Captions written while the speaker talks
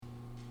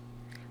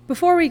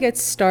Before we get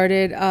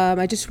started,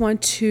 I just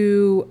want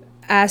to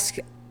ask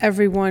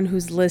everyone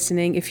who's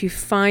listening, if you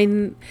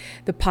find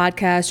the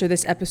podcast or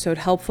this episode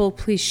helpful,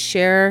 please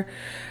share,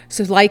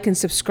 so like and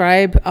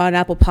subscribe on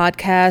Apple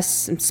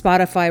Podcasts and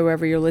Spotify,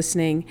 wherever you're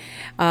listening.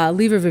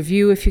 Leave a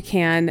review if you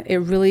can. It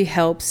really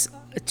helps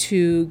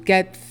to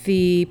get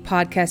the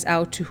podcast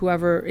out to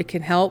whoever it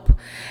can help.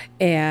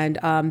 And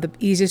the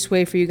easiest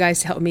way for you guys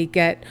to help me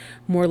get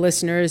more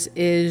listeners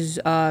is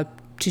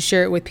to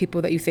share it with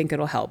people that you think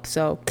it'll help.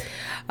 So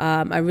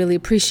I really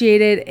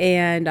appreciate it.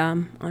 And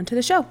on to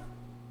the show.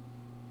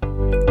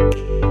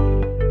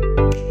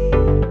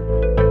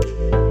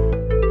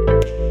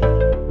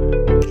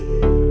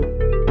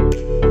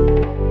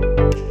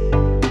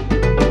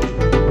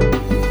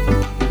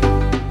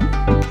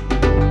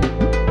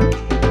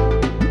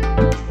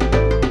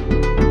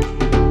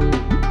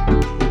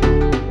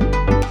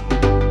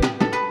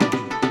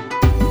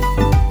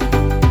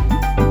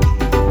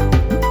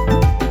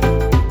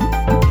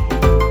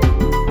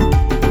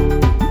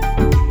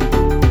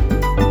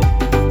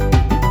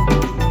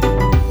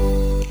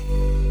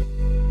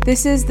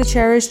 This is the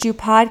Cherished You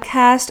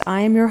podcast.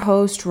 I am your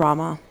host,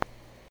 Rama.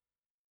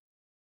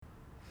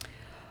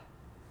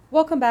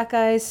 Welcome back,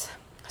 guys.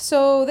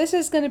 So this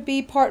is going to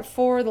be part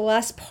 4, the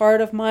last part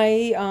of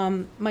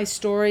my my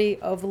story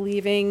of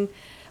leaving,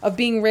 of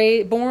being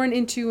born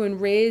into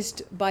and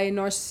raised by a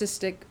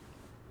narcissistic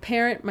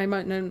parent, my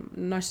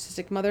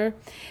narcissistic mother,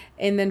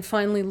 and then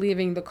finally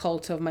leaving the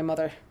cult of my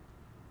mother.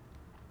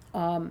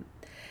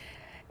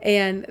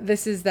 And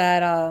this is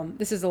that.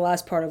 This is the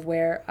last part of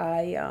where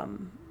I.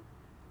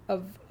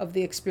 Of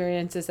the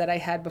experiences that I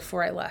had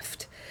before I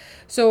left.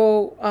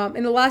 So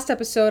in the last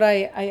episode,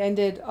 I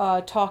ended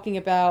talking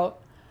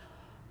about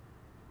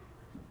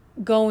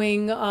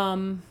going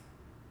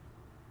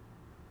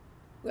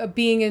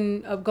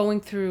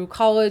through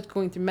college,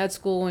 going through med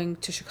school, going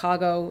to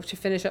Chicago to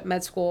finish up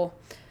med school,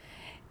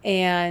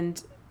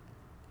 and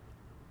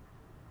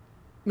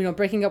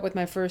breaking up with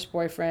my first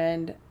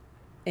boyfriend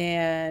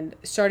and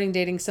starting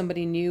dating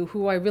somebody new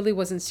who I really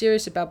wasn't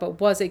serious about,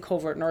 but was a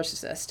covert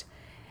narcissist.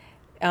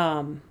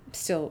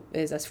 Still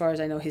is, as far as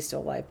I know. He's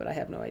still alive, but I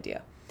have no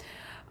idea.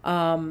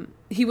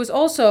 He was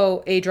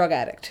also a drug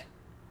addict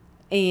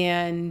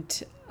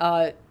and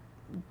a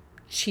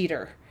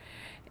cheater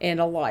and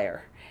a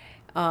liar.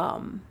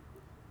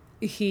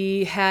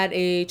 He had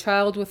a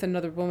child with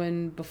another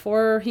woman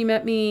before he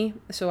met me.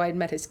 So I'd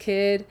met his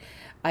kid.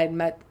 I'd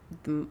met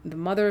the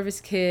mother of his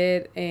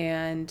kid,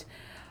 and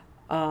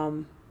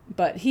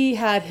but he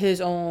had his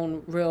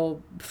own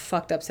real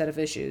fucked up set of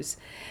issues.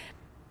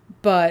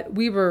 But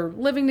we were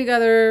living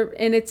together,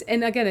 and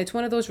again, it's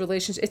one of those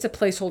relationships. It's a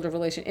placeholder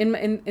relation.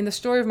 In the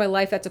story of my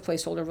life, that's a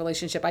placeholder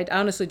relationship. I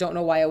honestly don't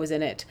know why I was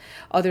in it,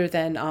 other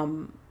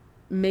than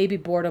maybe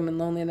boredom and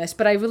loneliness.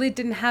 But I really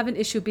didn't have an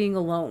issue being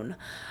alone.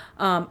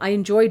 I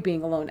enjoyed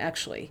being alone,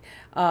 actually.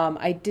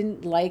 I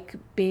didn't like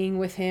being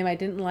with him. I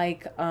didn't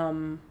like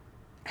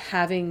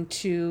having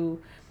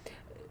to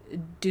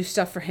do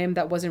stuff for him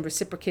that wasn't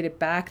reciprocated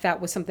back. That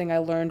was something I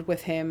learned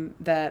with him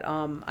that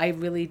I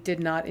really did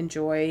not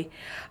enjoy.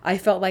 I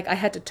felt like I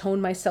had to tone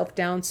myself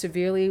down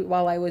severely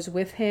while I was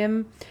with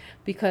him,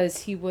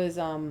 because he was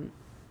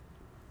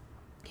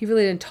he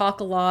really didn't talk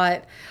a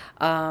lot.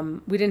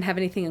 We didn't have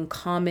anything in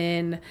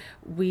common.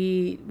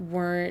 We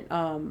weren't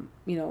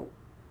we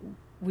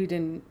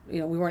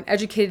weren't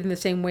educated in the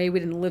same way. We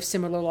didn't live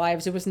similar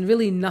lives. There was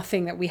really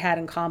nothing that we had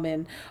in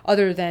common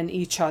other than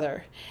each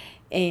other.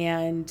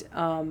 And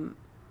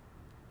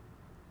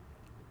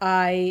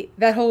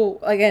that whole,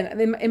 again,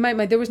 in my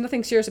mind, there was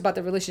nothing serious about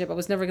the relationship. I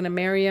was never going to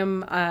marry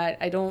him.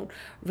 I don't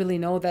really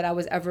know that I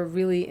was ever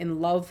really in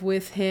love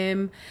with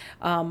him,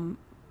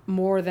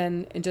 more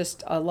than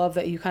just a love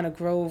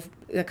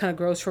that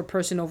grows for a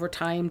person over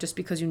time just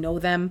because you know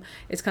them.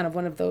 It's kind of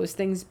one of those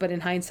things. But in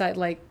hindsight,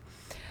 like,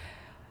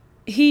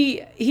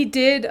 he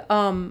did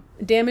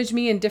damage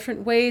me in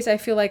different ways. I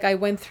feel like I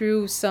went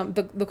through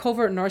the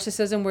covert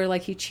narcissism where,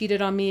 like, he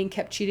cheated on me and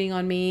kept cheating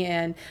on me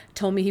and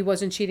told me he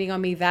wasn't cheating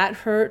on me. That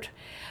hurt.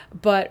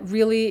 But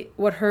really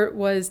what hurt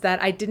was that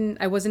I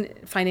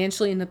wasn't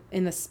financially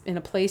in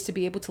a place to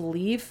be able to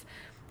leave.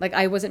 Like,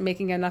 I wasn't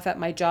making enough at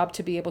my job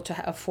to be able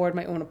to afford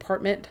my own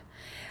apartment.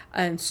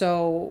 And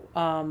so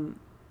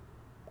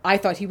I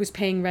thought he was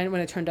paying rent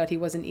when it turned out he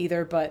wasn't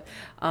either. But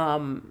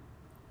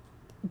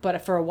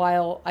for a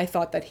while I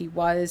thought that he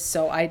was,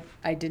 so I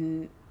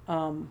didn't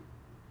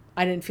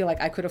feel like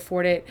I could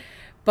afford it.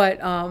 But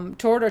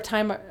toward our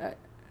time,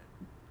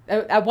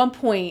 at one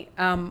point,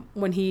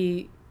 when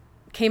he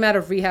came out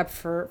of rehab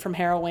from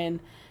heroin,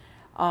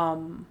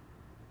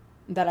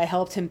 that I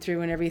helped him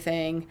through and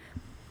everything,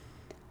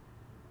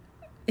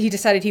 he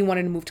decided he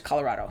wanted to move to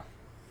Colorado.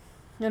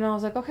 And I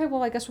was like, okay,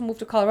 well, I guess we'll move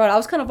to Colorado. I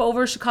was kind of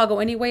over Chicago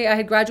anyway. I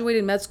had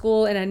graduated med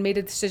school and I made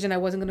a decision I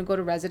wasn't going to go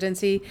to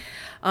residency.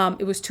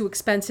 It was too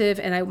expensive,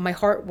 and my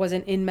heart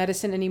wasn't in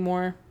medicine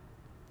anymore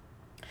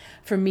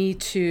for me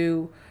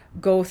to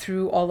go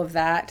through all of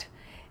that.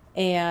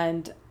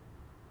 And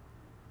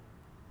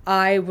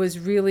I was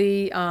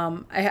really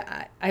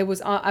I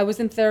was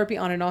in therapy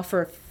on and off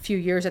for a few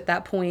years at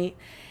that point.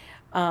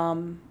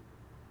 Um,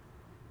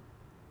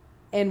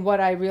 and what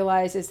I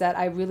realized is that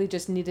I really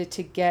just needed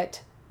to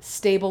get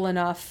stable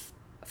enough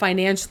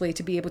financially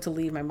to be able to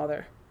leave my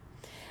mother.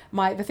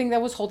 The thing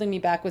that was holding me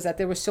back was that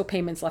there were still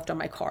payments left on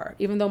my car,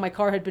 even though my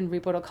car had been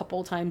repoed a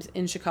couple of times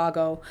in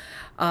Chicago.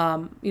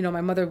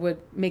 My mother would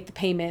make the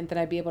payment, then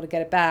I'd be able to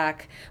get it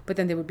back, but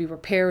then there would be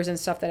repairs and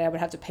stuff that I would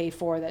have to pay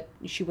for that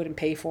she wouldn't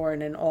pay for,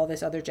 and then all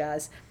this other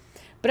jazz.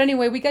 But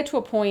anyway, we get to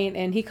a point,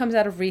 and he comes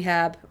out of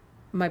rehab,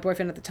 my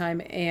boyfriend at the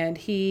time, and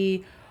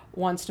he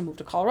wants to move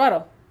to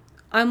Colorado.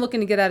 I'm looking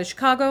to get out of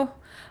Chicago.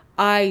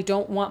 I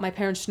don't want my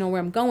parents to know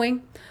where I'm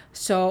going.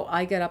 So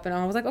I get up and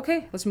I was like,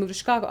 okay, let's move to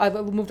Chicago. I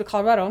moved to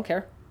Colorado. I don't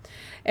care.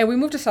 And we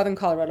moved to southern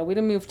Colorado. We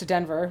didn't move to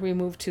Denver. We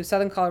moved to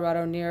southern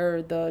Colorado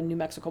near the New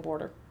Mexico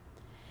border.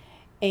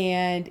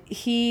 And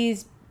he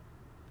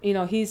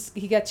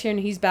gets here and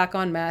he's back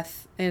on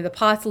meth. And the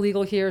pot's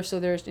legal here. So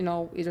there's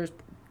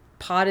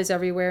pot is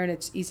everywhere and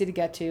it's easy to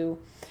get to.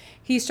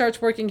 He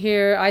starts working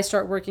here. I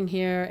start working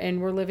here. And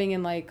we're living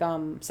in like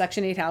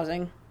Section 8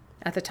 housing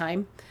at the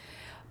time,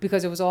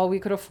 because it was all we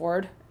could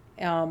afford.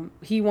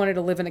 He wanted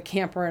to live in a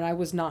camper, and I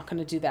was not going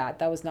to do that.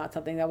 That was not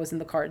something that was in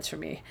the cards for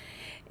me.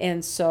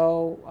 And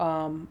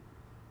so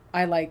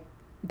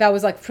that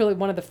was like really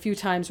one of the few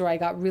times where I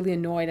got really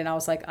annoyed, and I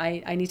was like,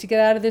 I need to get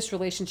out of this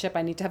relationship.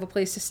 I need to have a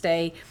place to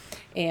stay.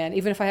 And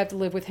even if I have to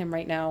live with him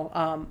right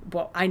now,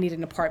 I need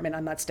an apartment.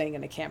 I'm not staying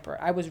in a camper.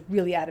 I was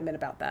really adamant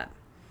about that.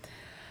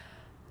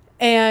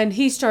 And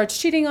he starts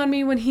cheating on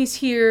me when he's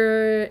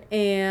here,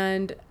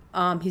 and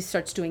he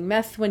starts doing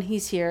meth when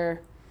he's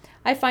here.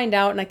 I find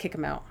out and I kick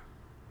him out.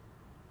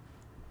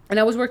 And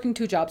I was working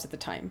 2 jobs at the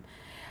time.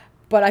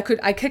 But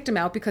I kicked him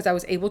out because I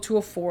was able to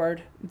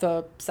afford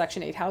the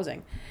Section 8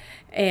 housing.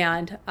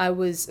 And I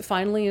was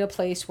finally in a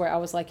place where I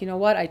was like, you know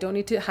what? I don't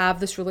need to have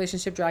this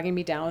relationship dragging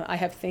me down. I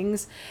have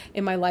things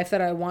in my life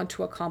that I want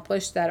to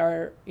accomplish that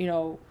are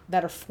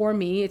for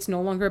me. It's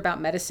no longer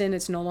about medicine.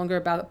 It's no longer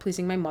about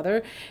pleasing my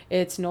mother.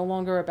 It's no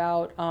longer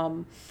about,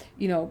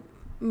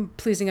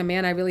 pleasing a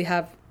man I really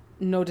have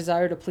no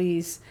desire to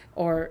please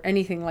or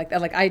anything like that.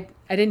 Like I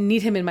didn't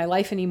need him in my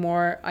life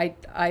anymore. I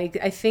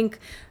think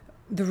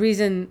the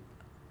reason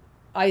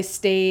I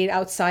stayed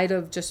outside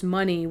of just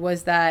money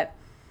was that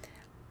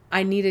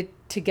I needed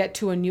to get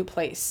to a new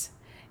place.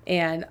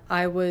 And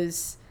I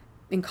was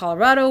in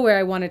Colorado where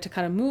I wanted to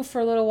kind of move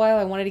for a little while.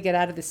 I wanted to get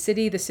out of the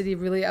city. The city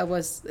really, it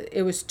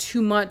was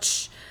too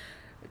much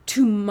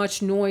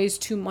noise,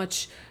 too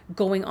much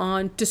going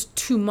on, just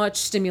too much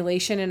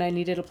stimulation, and I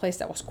needed a place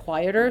that was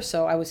quieter.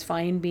 So I was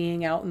fine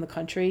being out in the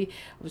country.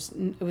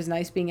 It was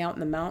nice being out in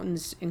the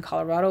mountains in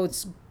Colorado.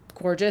 It's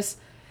gorgeous.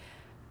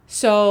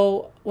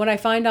 So when I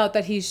find out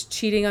that he's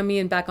cheating on me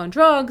and back on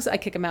drugs, I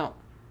kick him out.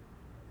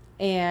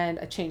 And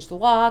I changed the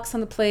locks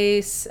on the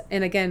place.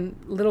 And again,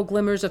 little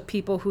glimmers of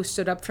people who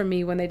stood up for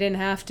me when they didn't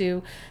have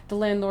to. The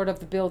landlord of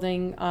the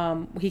building,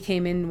 he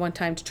came in one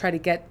time to try to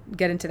get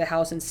into the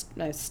house and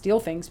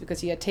steal things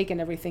because he had taken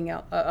everything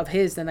out of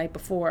his the night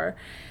before.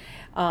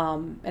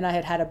 And I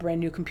had a brand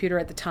new computer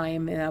at the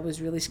time, and I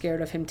was really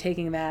scared of him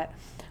taking that.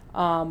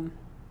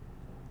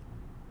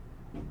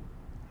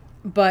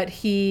 But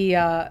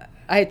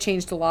I had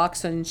changed the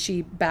locks, and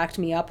she backed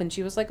me up, and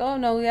she was like, oh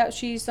no, yeah,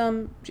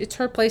 it's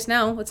her place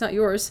now. It's not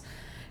yours.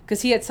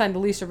 Because he had signed the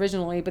lease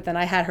originally, but then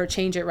I had her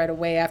change it right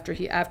away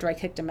after I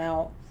kicked him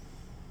out.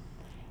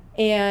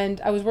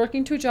 And I was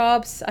working 2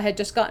 jobs. I had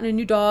just gotten a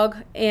new dog,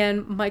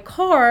 and my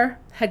car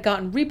had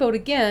gotten repoed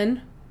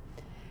again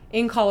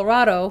in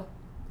Colorado.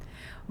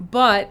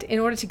 But in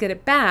order to get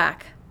it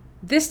back,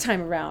 this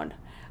time around,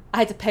 I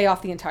had to pay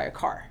off the entire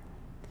car.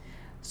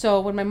 So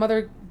when my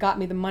mother got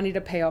me the money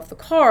to pay off the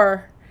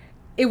car,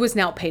 it was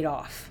now paid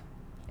off,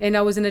 and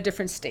I was in a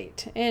different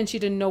state, and she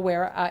didn't know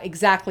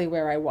exactly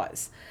where I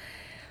was.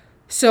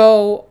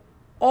 So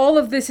all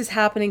of this is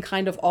happening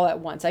kind of all at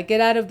once. I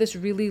get out of this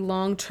really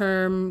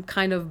long-term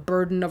kind of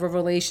burden of a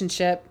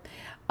relationship.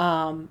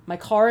 My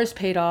car is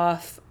paid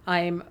off.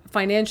 I'm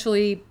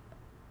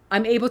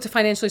able to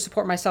financially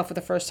support myself for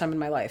the first time in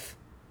my life.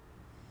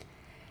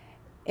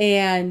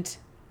 And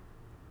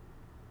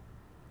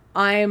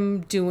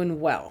I'm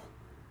doing well.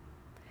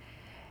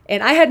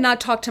 And I had not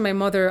talked to my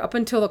mother up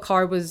until the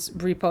car was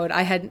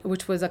repoed.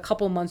 Which was a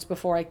couple months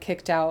before I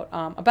kicked out,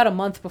 about a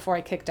month before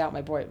I kicked out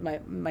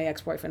my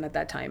ex-boyfriend at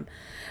that time.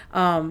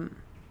 I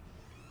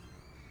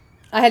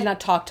had not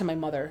talked to my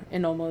mother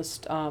in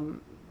almost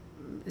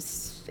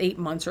 8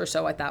 months or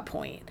so at that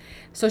point.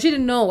 So she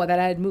didn't know that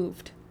I had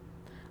moved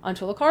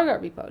until the car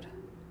got repoed.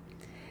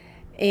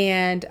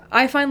 And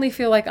I finally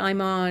feel like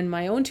I'm on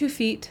my own 2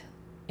 feet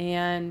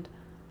and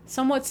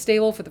somewhat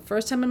stable for the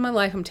first time in my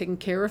life. I'm taking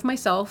care of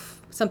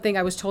myself, something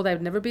I was told I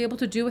would never be able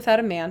to do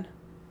without a man.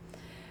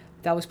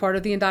 That was part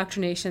of the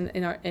indoctrination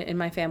in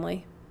my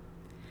family.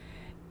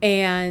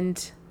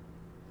 And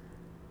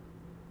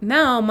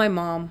now my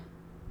mom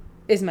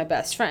is my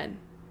best friend.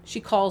 She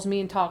calls me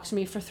and talks to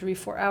me for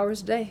 3-4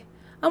 hours a day.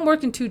 I'm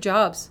working 2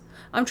 jobs.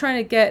 I'm trying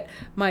to get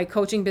my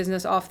coaching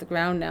business off the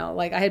ground now.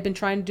 Like, I had been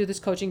trying to do this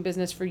coaching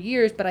business for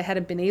years, but I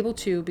hadn't been able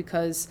to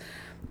because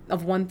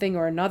of one thing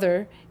or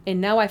another. And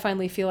now I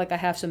finally feel like I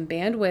have some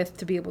bandwidth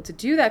to be able to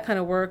do that kind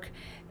of work.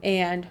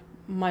 And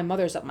my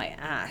mother's up my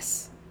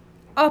ass.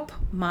 Up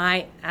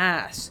my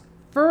ass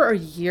for a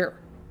year.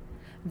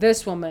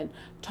 This woman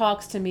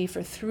talks to me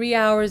for 3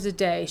 hours a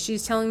day.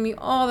 She's telling me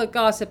all the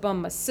gossip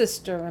on my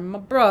sister and my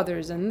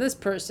brothers and this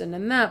person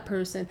and that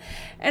person.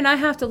 And I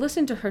have to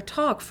listen to her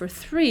talk for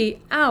 3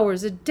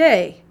 hours a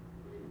day.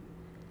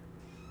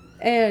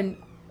 And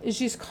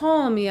she's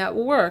calling me at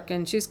work,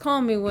 and she's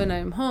calling me when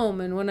I'm home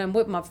and when I'm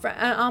with my friend.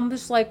 And I'm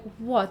just like,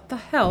 what the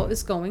hell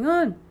is going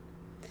on?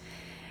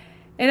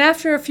 And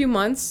after a few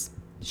months,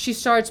 she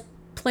starts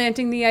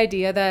planting the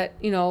idea that,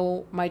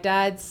 my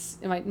dad's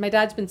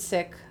been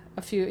sick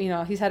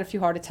he's had a few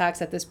heart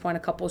attacks at this point, a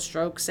couple of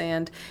strokes,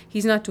 and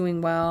he's not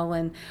doing well.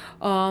 And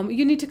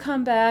you need to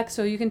come back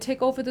so you can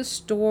take over the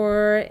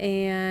store.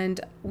 And,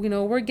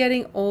 we're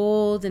getting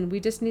old and we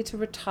just need to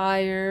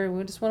retire.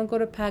 We just want to go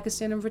to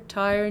Pakistan and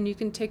retire, and you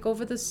can take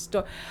over the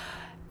store.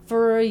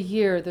 For a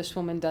year, this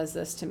woman does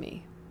this to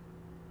me.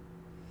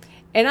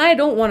 And I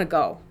don't want to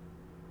go.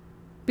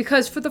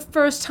 Because for the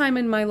first time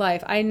in my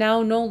life, I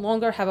now no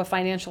longer have a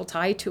financial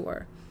tie to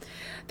her.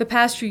 The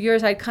past few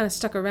years, I'd kind of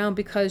stuck around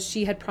because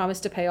she had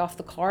promised to pay off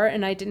the car,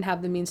 and I didn't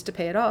have the means to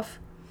pay it off.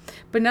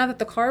 But now that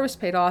the car was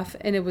paid off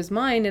and it was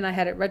mine, and I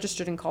had it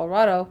registered in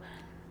Colorado,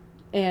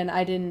 and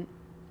I didn't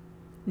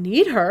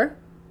need her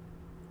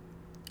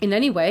in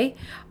any way,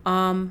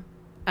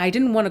 I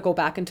didn't want to go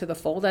back into the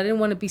fold. I didn't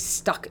want to be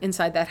stuck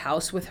inside that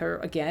house with her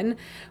again,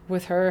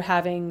 with her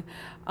having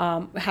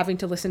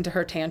to listen to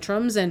her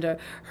tantrums and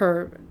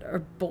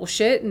her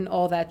bullshit and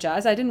all that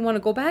jazz. I didn't want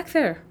to go back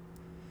there.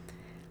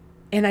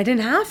 And I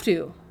didn't have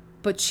to.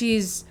 But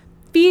she's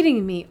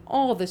feeding me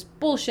all this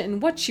bullshit.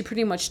 And what she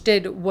pretty much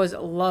did was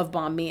love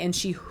bomb me. And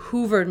she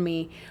hoovered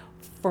me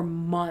for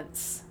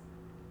months.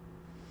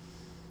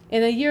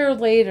 And a year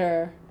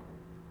later,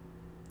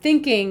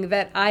 thinking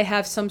that I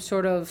have some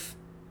sort of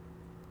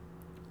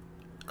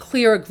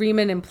clear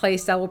agreement in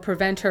place that will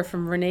prevent her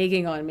from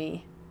reneging on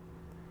me,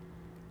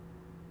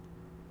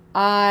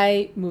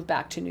 I moved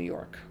back to New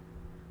York.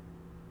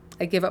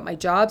 I give up my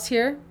jobs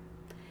here.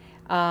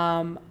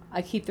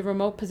 I keep the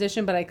remote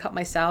position, but I cut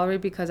my salary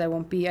because I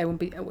won't be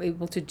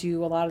able to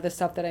do a lot of the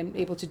stuff that I'm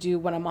able to do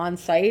when I'm on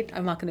site.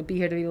 I'm not going to be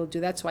here to be able to do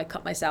that, so I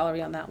cut my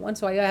salary on that one.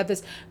 So I have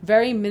this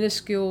very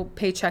minuscule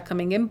paycheck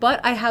coming in, but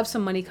I have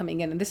some money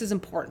coming in, and this is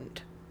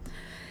important.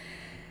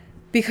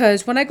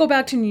 Because when I go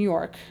back to New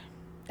York,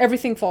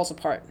 everything falls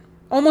apart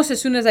almost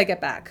as soon as I get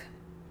back.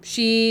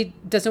 She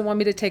doesn't want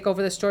me to take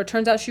over the store. It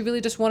turns out she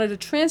really just wanted to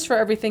transfer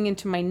everything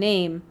into my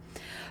name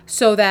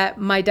so that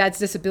my dad's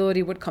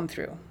disability would come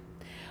through.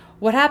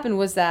 What happened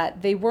was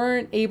that they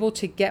weren't able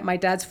to get my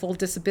dad's full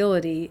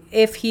disability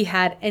if he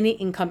had any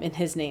income in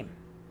his name.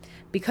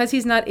 Because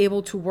he's not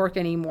able to work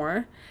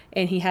anymore,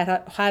 and he had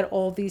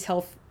all these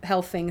health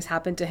things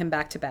happen to him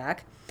back to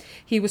back,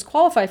 he was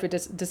qualified for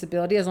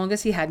disability as long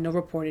as he had no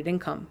reported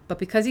income. But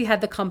because he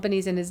had the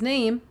companies in his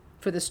name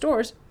for the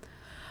stores,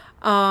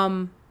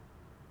 the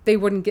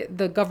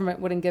government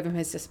wouldn't give him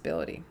his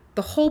disability.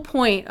 The whole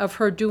point of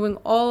her doing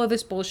all of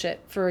this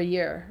bullshit for a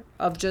year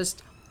of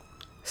just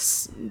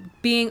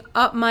being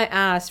up my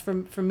ass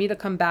for me to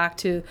come back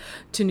to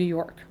New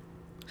York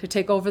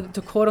to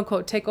quote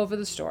unquote take over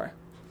the store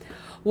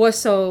was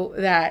so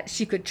that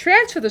she could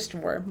transfer the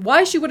store.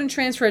 Why she wouldn't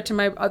transfer it to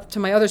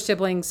my other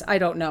siblings, I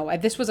don't know.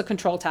 This was a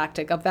control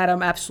tactic. Of that,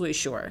 I'm absolutely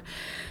sure.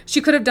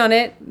 She could have done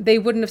it. They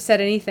wouldn't have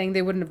said anything.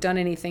 They wouldn't have done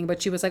anything.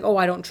 But she was like, oh,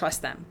 I don't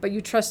trust them. But you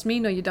trust me?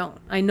 No, you don't.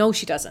 I know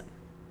she doesn't.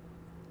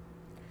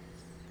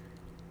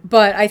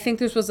 But I think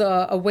this was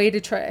a way to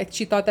try.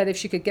 She thought that if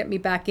she could get me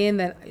back in,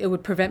 that it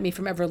would prevent me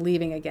from ever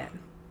leaving again.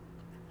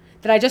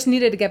 That I just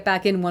needed to get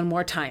back in one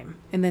more time.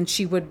 And then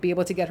she would be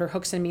able to get her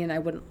hooks in me and I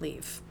wouldn't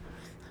leave.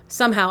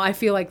 Somehow I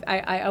feel like,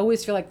 I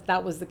always feel like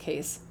that was the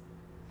case.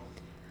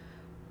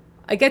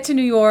 I get to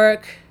New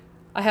York.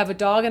 I have a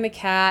dog and a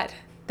cat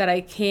that I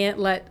can't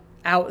let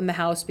out in the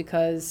house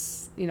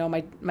because,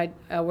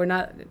 we're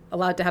not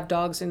allowed to have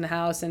dogs in the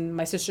house, and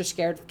my sister's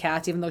scared of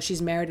cats, even though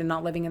she's married and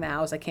not living in the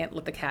house. I can't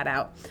let the cat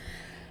out.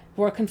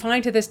 We're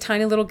confined to this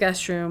tiny little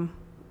guest room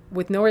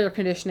with no air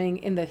conditioning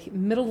in the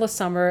middle of the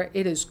summer.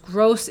 It is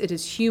gross. It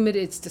is humid.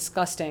 It's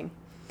disgusting.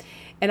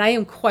 And I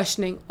am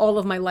questioning all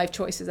of my life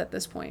choices at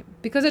this point,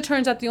 because it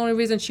turns out the only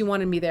reason she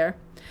wanted me there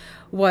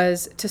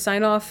was to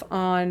sign off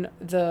on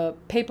the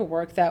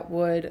paperwork that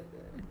would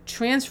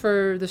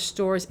transfer the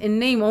stores in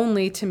name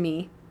only to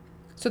me,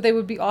 so they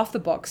would be off the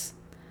books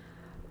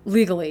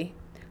legally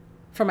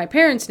for my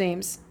parents'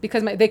 names,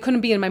 because they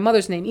couldn't be in my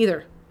mother's name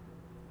either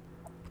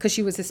because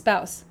she was his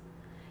spouse.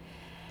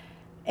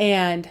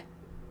 And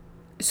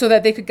so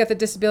that they could get the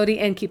disability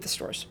and keep the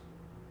stores.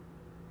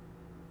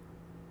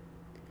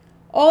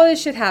 All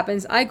this shit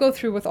happens. I go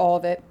through with all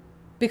of it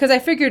because I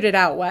figured it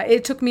out.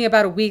 It took me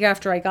about a week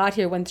after I got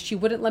here when she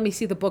wouldn't let me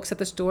see the books at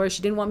the store.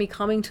 She didn't want me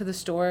coming to the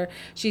store.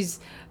 She's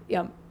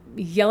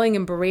yelling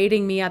and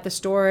berating me at the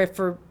store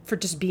for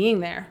just being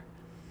there.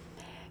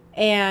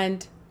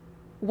 And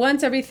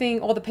once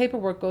all the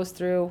paperwork goes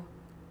through,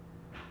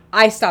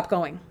 I stop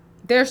going.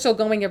 They're still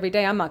going every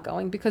day. I'm not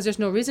going because there's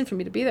no reason for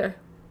me to be there.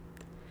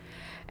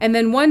 And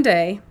then one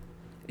day,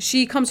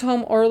 she comes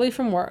home early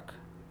from work,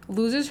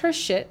 loses her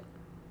shit,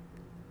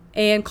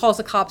 and calls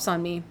the cops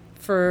on me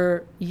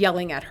for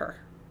yelling at her.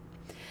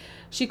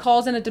 She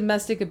calls in a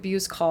domestic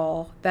abuse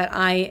call that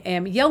I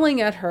am yelling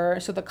at her,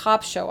 so the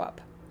cops show up.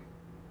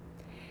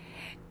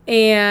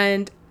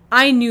 And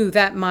I knew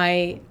that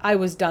I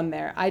was done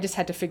there. I just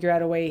had to figure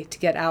out a way to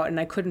get out, and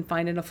I couldn't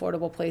find an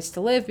affordable place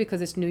to live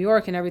because it's New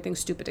York and everything's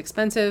stupid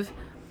expensive.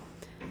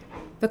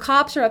 The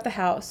cops are at the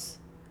house,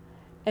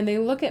 and they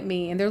look at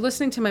me, and they're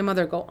listening to my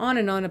mother go on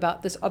and on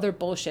about this other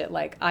bullshit,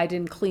 like I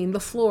didn't clean the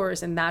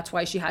floors, and that's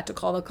why she had to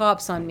call the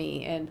cops on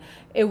me. And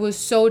it was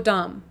so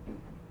dumb.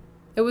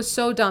 It was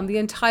so dumb. The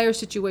entire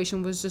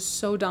situation was just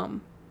so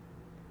dumb.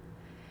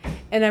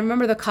 And I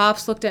remember the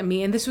cops looked at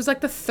me, and this was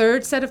like the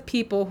third set of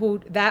people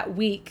who that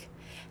week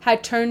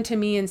had turned to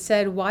me and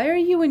said, "Why are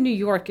you in New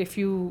York if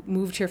you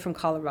moved here from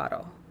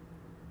Colorado?"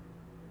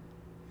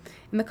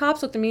 And the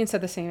cops looked at me and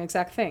said the same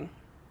exact thing.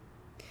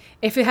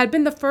 If it had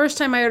been the first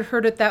time I had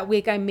heard it that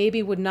week, I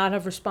maybe would not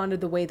have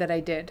responded the way that I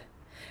did.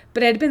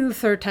 But it had been the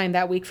third time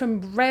that week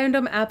from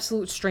random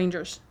absolute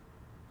strangers.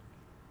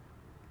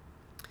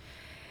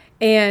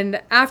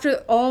 And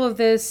after all of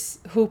this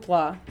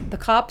hoopla, the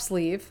cops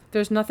leave.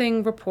 There's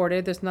nothing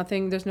reported. There's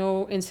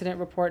no incident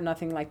report,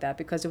 nothing like that,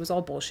 because it was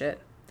all bullshit.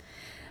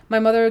 My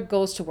mother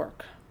goes to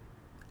work.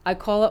 I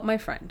call up my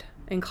friend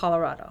in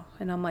Colorado,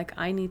 and I'm like,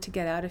 I need to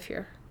get out of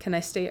here. Can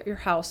I stay at your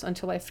house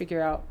until I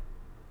figure out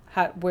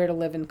where to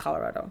live in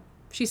Colorado?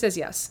 She says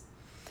yes.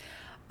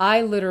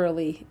 I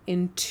literally,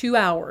 in 2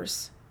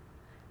 hours,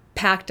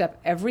 packed up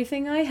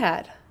everything I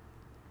had.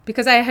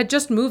 Because I had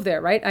just moved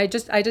there, right? I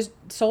just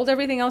sold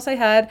everything else I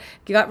had,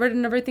 got rid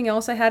of everything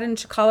else I had in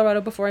Colorado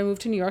before I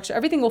moved to New York. So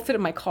everything will fit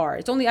in my car.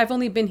 I've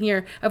only been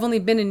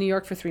in New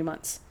York for 3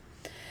 months.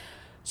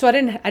 So I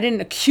didn't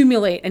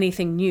accumulate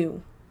anything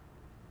new.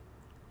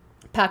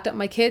 Packed up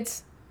my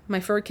kids,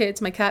 my fur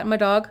kids, my cat and my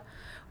dog.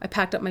 I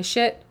packed up my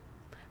shit,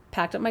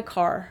 packed up my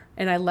car,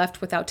 and I left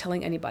without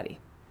telling anybody.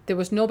 There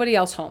was nobody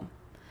else home.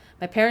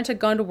 My parents had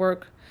gone to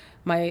work.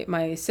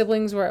 My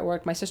siblings were at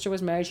work. My sister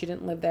was married. She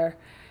didn't live there.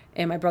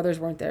 And my brothers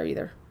weren't there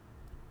either.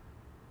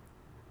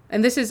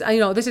 And this is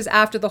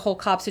after the whole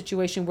cop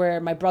situation where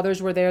my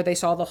brothers were there. They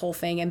saw the whole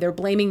thing and they're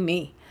blaming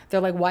me. They're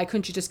like, why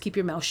couldn't you just keep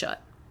your mouth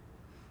shut?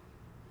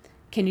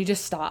 Can you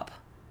just stop?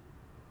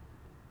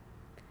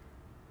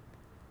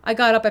 I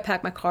got up, I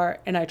packed my car,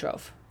 and I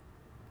drove.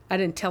 I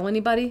didn't tell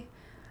anybody.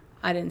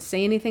 I didn't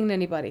say anything to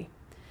anybody.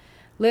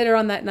 Later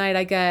on that night,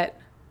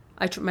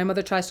 my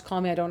mother tries to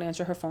call me. I don't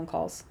answer her phone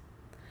calls.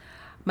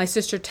 My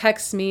sister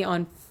texts me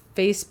on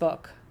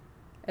Facebook.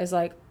 Is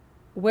like,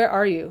 where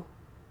are you?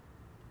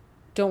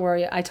 Don't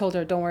worry. I told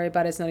her, don't worry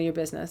about it. It's none of your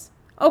business.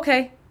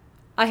 Okay.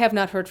 I have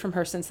not heard from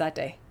her since that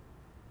day.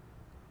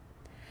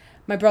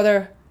 My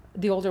brother,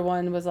 the older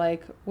one, was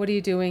like, what are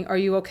you doing? Are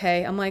you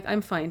okay? I'm like, I'm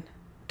fine.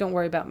 Don't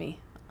worry about me.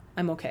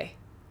 I'm okay.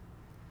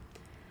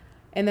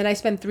 And then I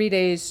spent 3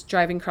 days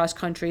driving cross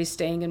country,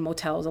 staying in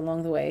motels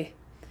along the way,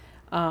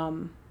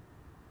 until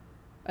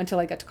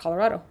I got to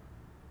Colorado.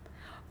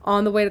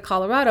 On the way to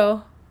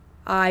Colorado,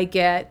 I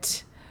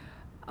get...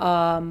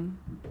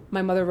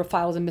 my mother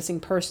files a missing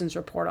persons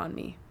report on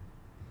me.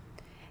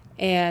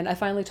 And I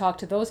finally talked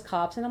to those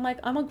cops and I'm like,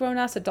 I'm a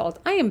grown-ass adult.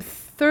 I am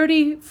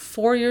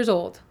 34 years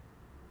old.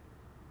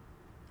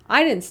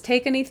 I didn't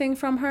take anything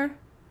from her.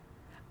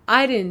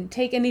 I didn't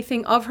take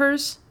anything of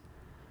hers.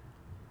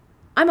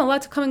 I'm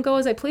allowed to come and go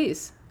as I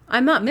please.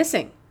 I'm not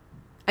missing.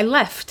 I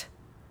left.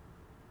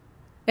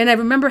 And I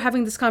remember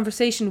having this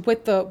conversation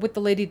with the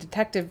lady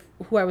detective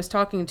who I was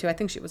talking to. I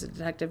think she was a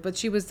detective, but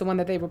she was the one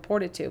that they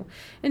reported to.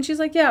 And she's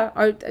like,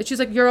 she's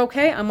like, you're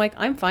okay? I'm like,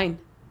 I'm fine.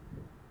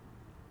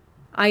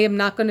 I am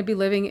not going to be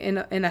living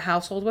in a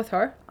household with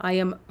her. I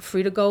am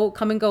free to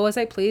come and go as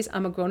I please.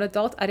 I'm a grown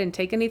adult. I didn't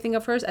take anything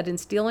of hers. I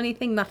didn't steal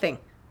anything, nothing.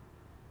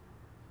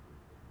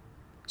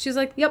 She's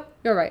like, yep,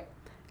 you're right.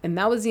 And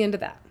that was the end of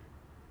that.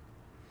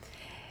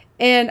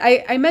 And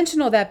I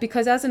mention all that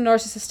because as a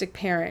narcissistic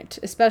parent,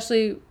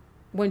 especially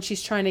when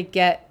she's trying to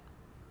get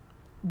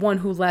one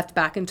who left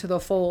back into the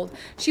fold,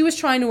 she was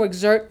trying to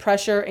exert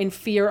pressure and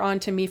fear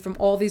onto me from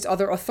all these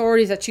other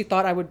authorities that she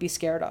thought I would be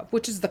scared of,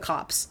 which is the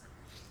cops.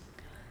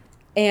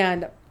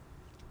 And,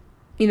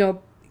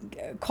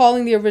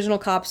 calling the original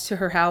cops to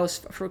her house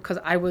because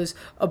I was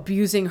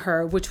abusing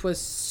her, which was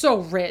so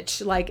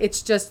rich. Like,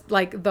 it's just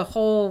like the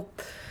whole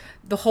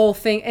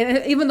thing.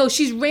 And even though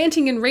she's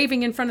ranting and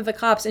raving in front of the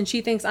cops and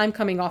she thinks I'm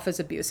coming off as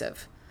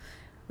abusive.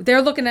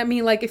 They're looking at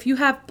me like, if you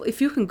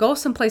can go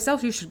someplace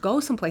else, you should go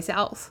someplace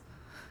else.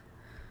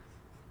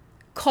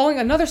 Calling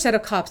another set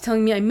of cops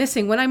telling me I'm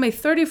missing when I'm a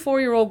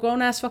 34-year-old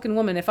grown-ass fucking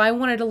woman. If I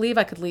wanted to leave,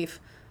 I could leave.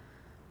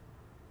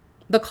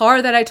 The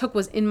car that I took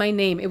was in my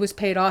name. It was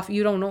paid off.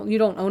 You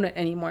don't own it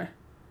anymore.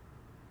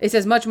 It's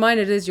as much mine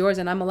as it is yours,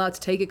 and I'm allowed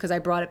to take it because I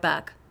brought it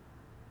back.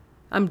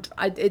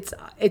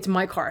 It's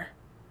my car.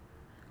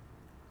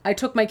 I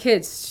took my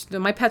kids.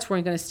 My pets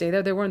weren't going to stay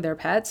there. They weren't their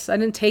pets. I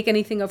didn't take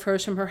anything of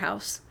hers from her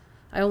house.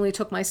 I only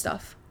took my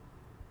stuff.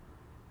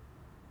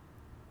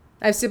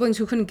 I have siblings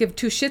who couldn't give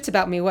two shits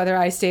about me whether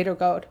I stayed or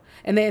go.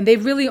 And they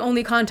really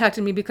only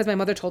contacted me because my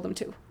mother told them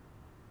to.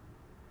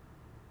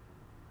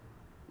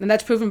 And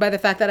that's proven by the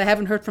fact that I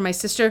haven't heard from my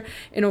sister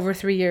in over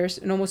 3 years,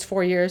 in almost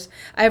 4 years.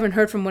 I haven't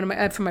heard from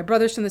from my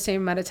brothers in the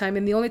same amount of time.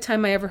 And the only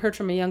time I ever heard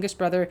from my youngest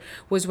brother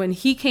was when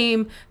he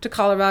came to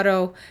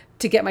Colorado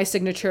to get my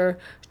signature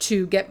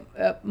to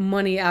get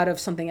money out of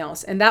something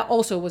else. And that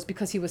also was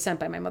because he was sent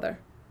by my mother.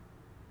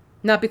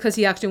 Not because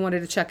he actually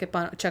wanted to check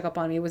up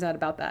on me. It was not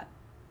about that.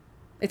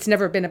 It's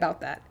never been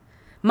about that.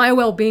 My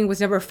well-being was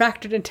never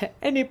factored into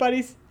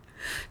anybody's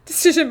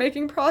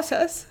decision-making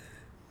process.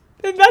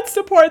 And that's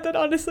the part that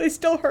honestly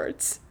still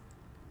hurts.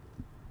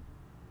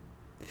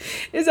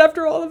 Is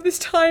after all of this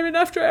time and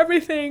after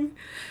everything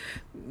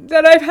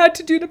that I've had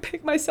to do to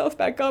pick myself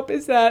back up,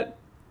 is that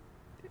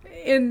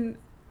in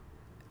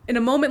a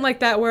moment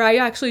like that where I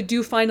actually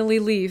do finally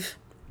leave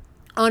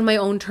on my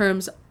own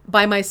terms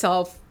by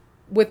myself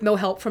with no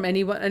help from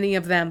any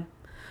of them,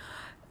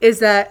 is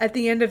that at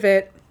the end of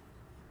it,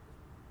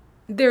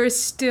 there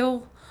is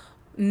still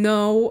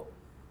I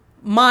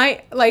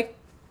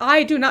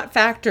do not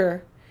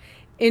factor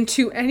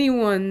into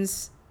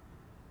anyone's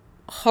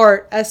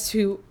heart as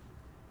to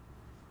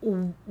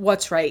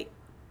what's right.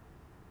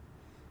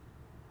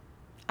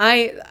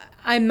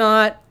 I'm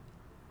not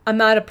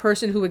a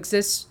person who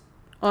exists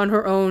on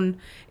her own,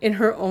 in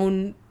her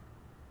own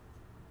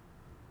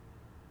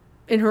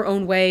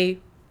way,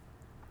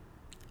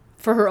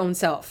 for her own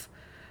self.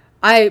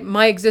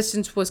 My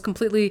existence was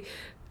completely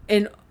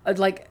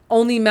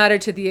only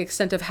mattered to the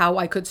extent of how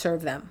I could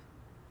serve them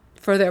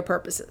for their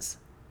purposes,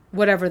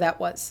 whatever that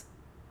was.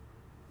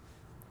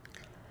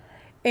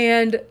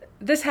 And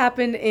this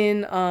happened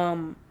in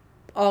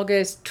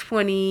August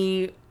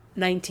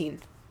 2019.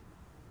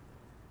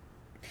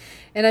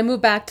 And I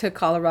moved back to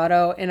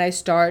Colorado and I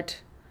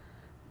start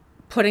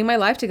putting my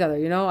life together.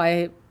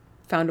 I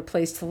found a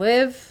place to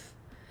live.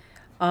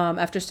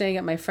 After staying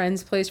at my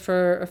friend's place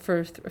for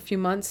a few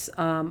months,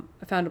 I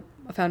found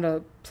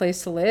a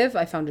place to live.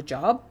 I found a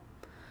job.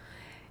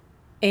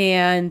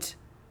 And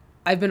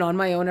I've been on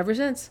my own ever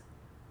since.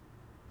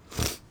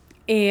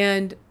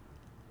 And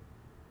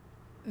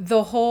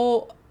this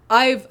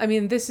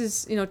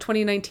is,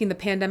 2019, the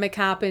pandemic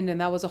happened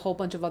and that was a whole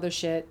bunch of other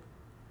shit.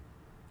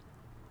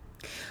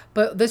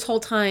 But this whole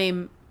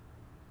time,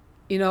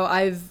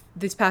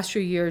 these past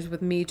few years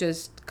with me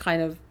just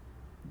kind of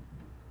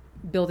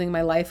building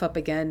my life up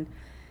again.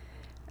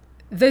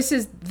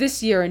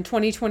 This year in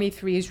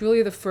 2023 is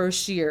really the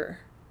first year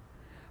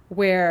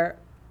where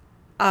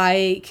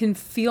I can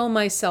feel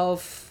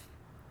myself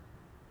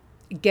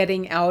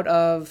getting out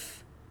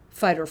of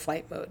fight or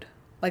flight mode.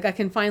 Like I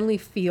can finally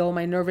feel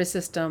my nervous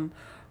system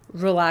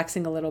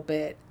relaxing a little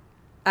bit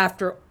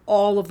after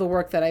all of the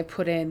work that I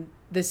put in.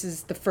 This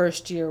is the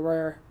first year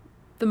where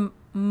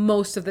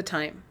most of the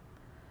time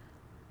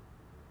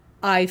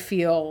I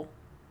feel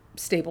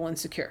stable and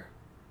secure.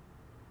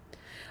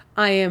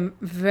 I am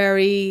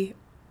very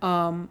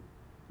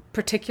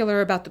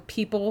particular about the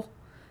people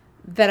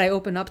that I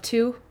open up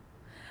to.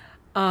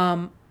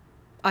 I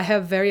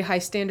have very high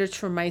standards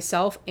for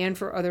myself and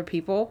for other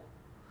people.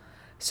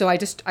 So I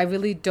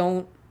really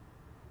don't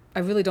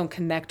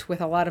connect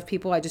with a lot of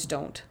people. I just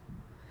don't.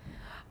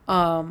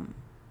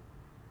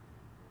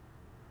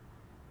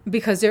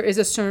 Because there is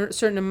a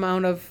certain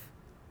amount of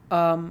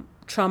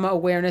trauma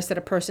awareness that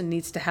a person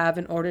needs to have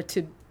in order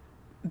to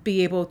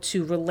be able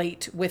to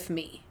relate with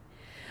me.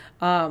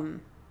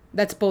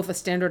 That's both a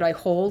standard I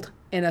hold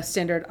and a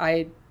standard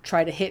I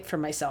try to hit for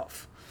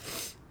myself.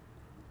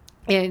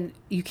 And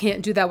you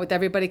can't do that with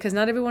everybody because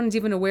not everyone is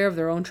even aware of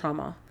their own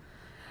trauma.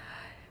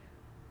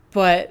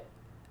 But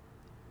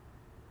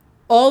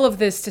all of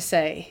this to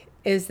say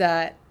is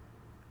that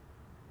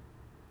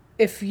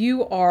if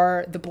you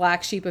are the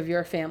black sheep of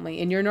your family,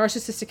 in your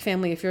narcissistic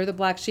family, if you're the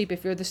black sheep,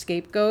 if you're the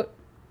scapegoat,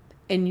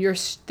 and you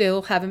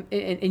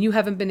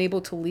haven't been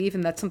able to leave,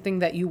 and that's something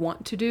that you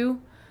want to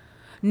do,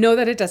 know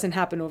that it doesn't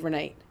happen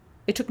overnight.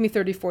 It took me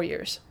 34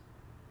 years.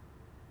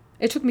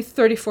 It took me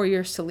 34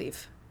 years to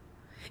leave.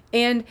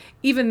 And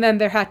even then,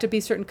 there had to be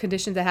certain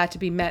conditions that had to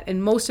be met,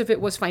 and most of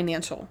it was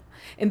financial.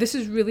 And this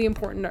is really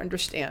important to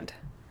understand,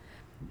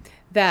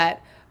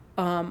 that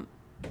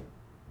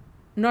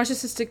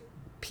narcissistic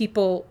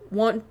people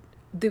want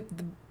the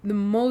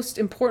most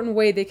important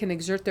way they can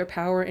exert their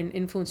power and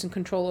influence and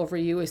control over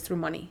you is through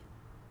money.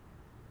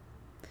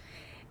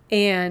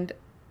 And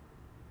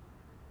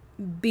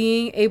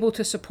being able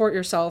to support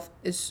yourself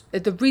is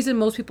the reason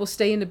most people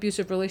stay in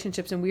abusive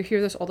relationships, and we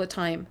hear this all the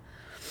time,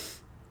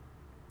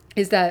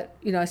 is that,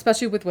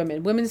 especially with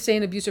women stay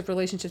in abusive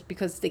relationships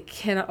because they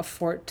cannot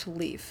afford to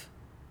leave.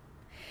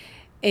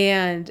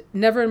 And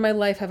never in my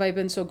life have I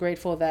been so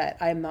grateful that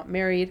I am not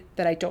married,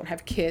 that I don't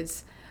have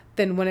kids,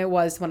 than when I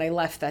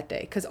left that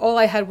day. Because all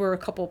I had were a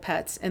couple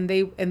pets, and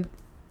they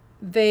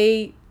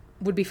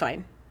would be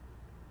fine.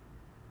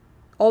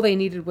 All they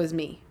needed was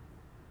me.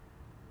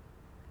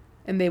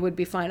 And they would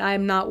be fine. I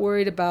am not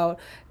worried about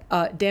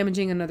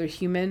damaging another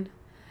human.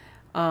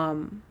 I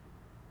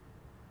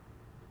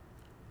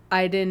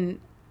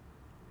didn't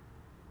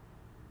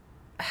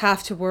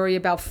have to worry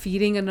about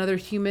feeding another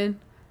human.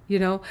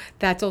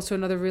 That's also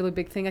another really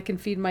big thing. I can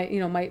feed my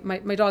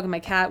dog and my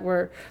cat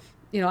where,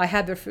 I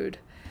had their food.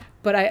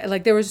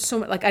 But there was so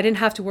much, I didn't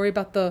have to worry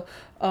about the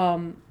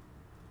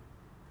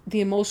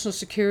emotional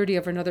security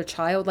of another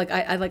child.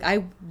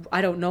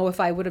 I don't know if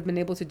I would have been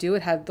able to do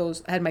it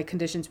had my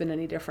conditions been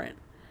any different.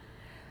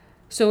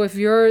 So if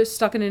you're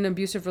stuck in an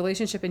abusive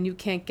relationship and you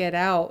can't get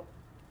out,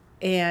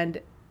 and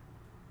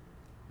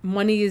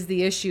money is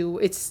the issue,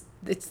 it's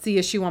the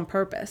issue on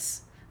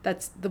purpose.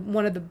 That's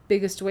one of the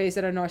biggest ways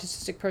that a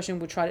narcissistic person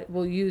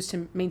will use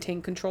to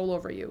maintain control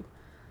over you.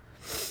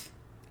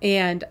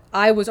 And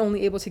I was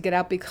only able to get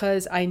out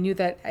because I knew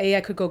that A,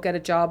 I could go get a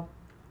job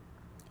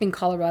in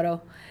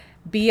Colorado.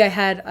 B, I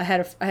had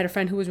a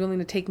friend who was willing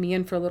to take me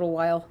in for a little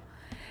while,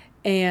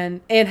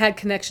 and had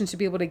connections to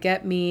be able to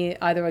get me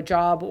either a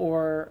job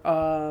or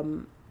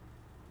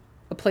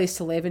a place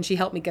to live, and she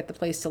helped me get the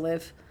place to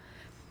live.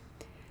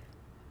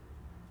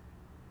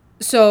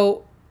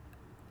 So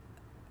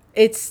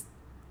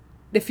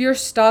if you're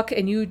stuck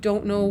and you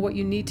don't know what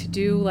you need to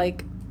do,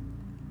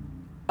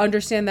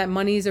 understand that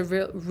money is a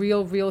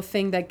real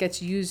thing that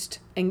gets used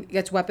and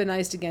gets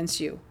weaponized against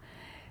you.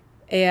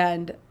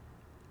 And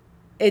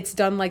it's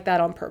done like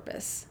that on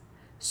purpose.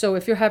 So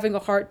if you're having a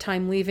hard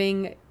time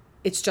leaving,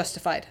 it's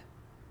justified.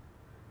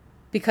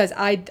 Because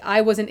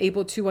I wasn't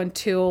able to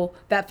until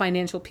that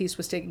financial piece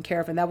was taken care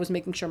of, and that was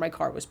making sure my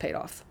car was paid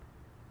off.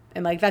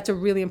 And that's a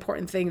really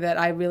important thing that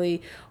I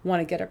really want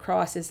to get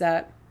across, is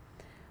that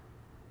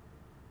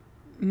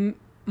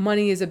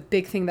money is a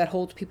big thing that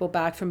holds people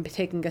back from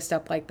taking a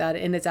step like that.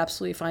 And it's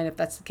absolutely fine if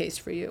that's the case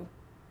for you.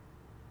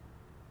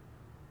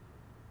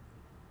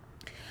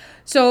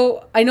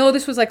 So I know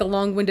this was a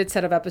long-winded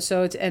set of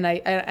episodes, and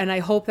I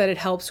hope that it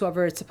helps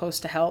whoever it's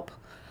supposed to help.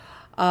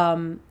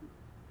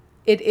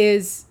 It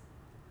is,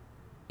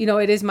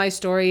 it is my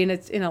story, and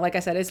it's, like I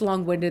said, it's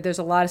long-winded. There's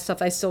a lot of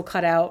stuff I still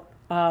cut out,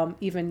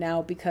 even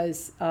now,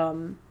 because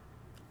I'm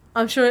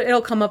sure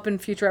it'll come up in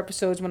future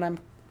episodes when I'm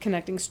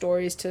connecting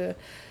stories to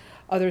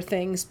other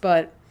things.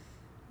 But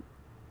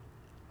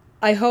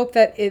I hope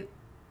that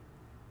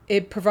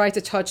it provides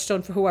a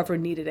touchstone for whoever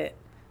needed it,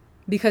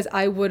 because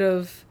I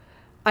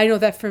know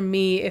that for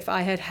me, if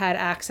I had had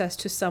access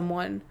to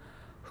someone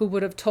who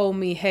would have told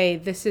me, hey,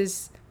 this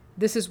is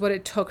what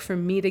it took for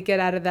me to get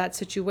out of that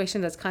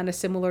situation that's kind of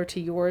similar to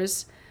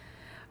yours,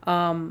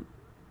 I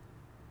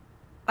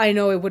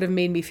know it would have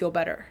made me feel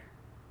better.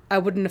 I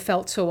wouldn't have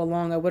felt so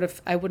alone.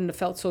 I wouldn't have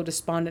felt so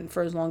despondent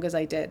for as long as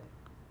I did.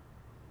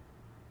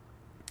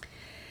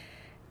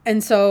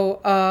 And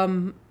so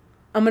I'm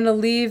going to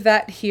leave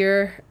that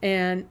here,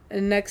 and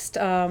next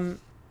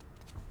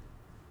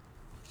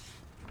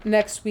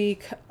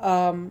week,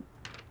 I'm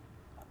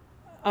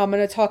going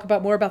to talk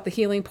more about the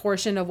healing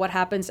portion of what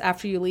happens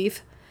after you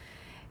leave,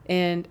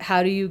 and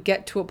how do you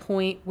get to a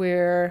point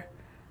where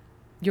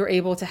you're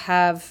able to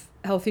have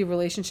healthy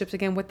relationships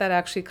again, what that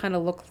actually kind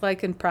of looks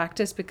like in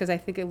practice, because I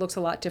think it looks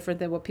a lot different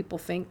than what people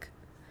think.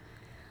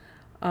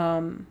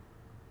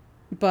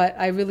 But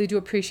I really do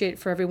appreciate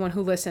for everyone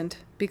who listened,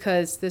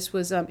 because this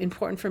was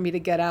important for me to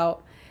get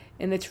out.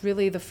 And it's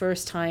really the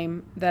first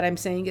time that I'm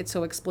saying it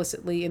so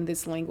explicitly in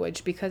this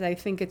language, because I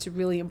think it's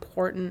really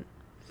important,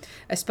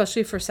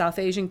 especially for South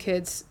Asian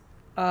kids,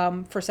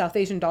 for South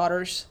Asian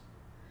daughters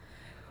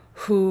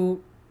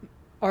who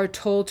are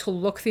told to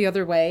look the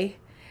other way,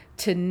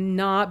 to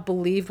not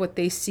believe what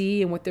they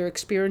see and what they're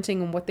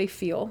experiencing and what they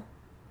feel,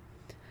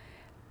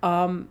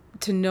 to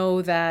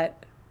know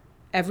that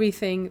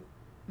everything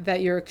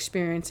that you're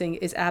experiencing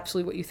is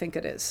absolutely what you think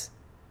it is.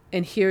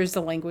 And here's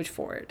the language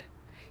for it.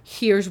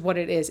 Here's what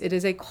it is. It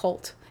is a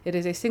cult. It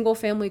is a single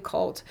family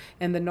cult,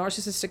 and the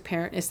narcissistic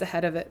parent is the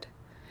head of it.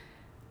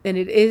 And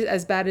it is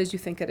as bad as you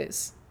think it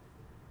is.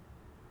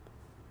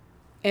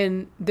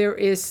 And there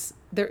is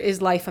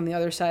life on the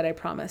other side, I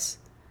promise.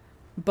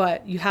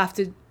 But you have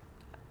to,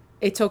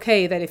 it's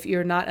okay that if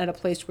you're not at a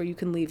place where you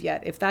can leave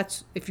yet.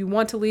 If you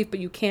want to leave but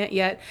you can't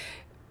yet,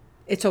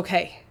 it's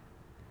okay.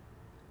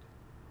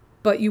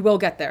 But you will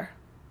get there.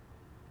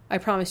 I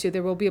promise you,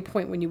 there will be a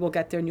point when you will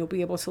get there and you'll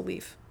be able to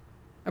leave.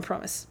 I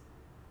promise.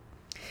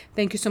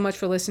 Thank you so much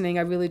for listening.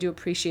 I really do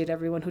appreciate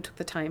everyone who took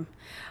the time.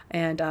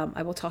 And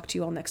I will talk to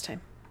you all next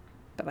time.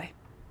 Bye-bye.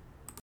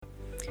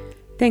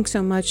 Thanks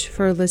so much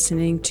for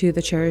listening to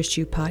the Cherished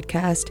You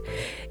podcast.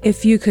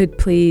 If you could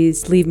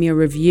please leave me a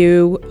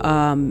review,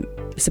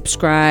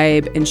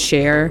 subscribe, and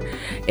share.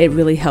 It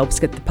really helps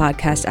get the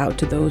podcast out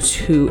to those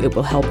who it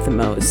will help the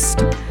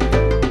most.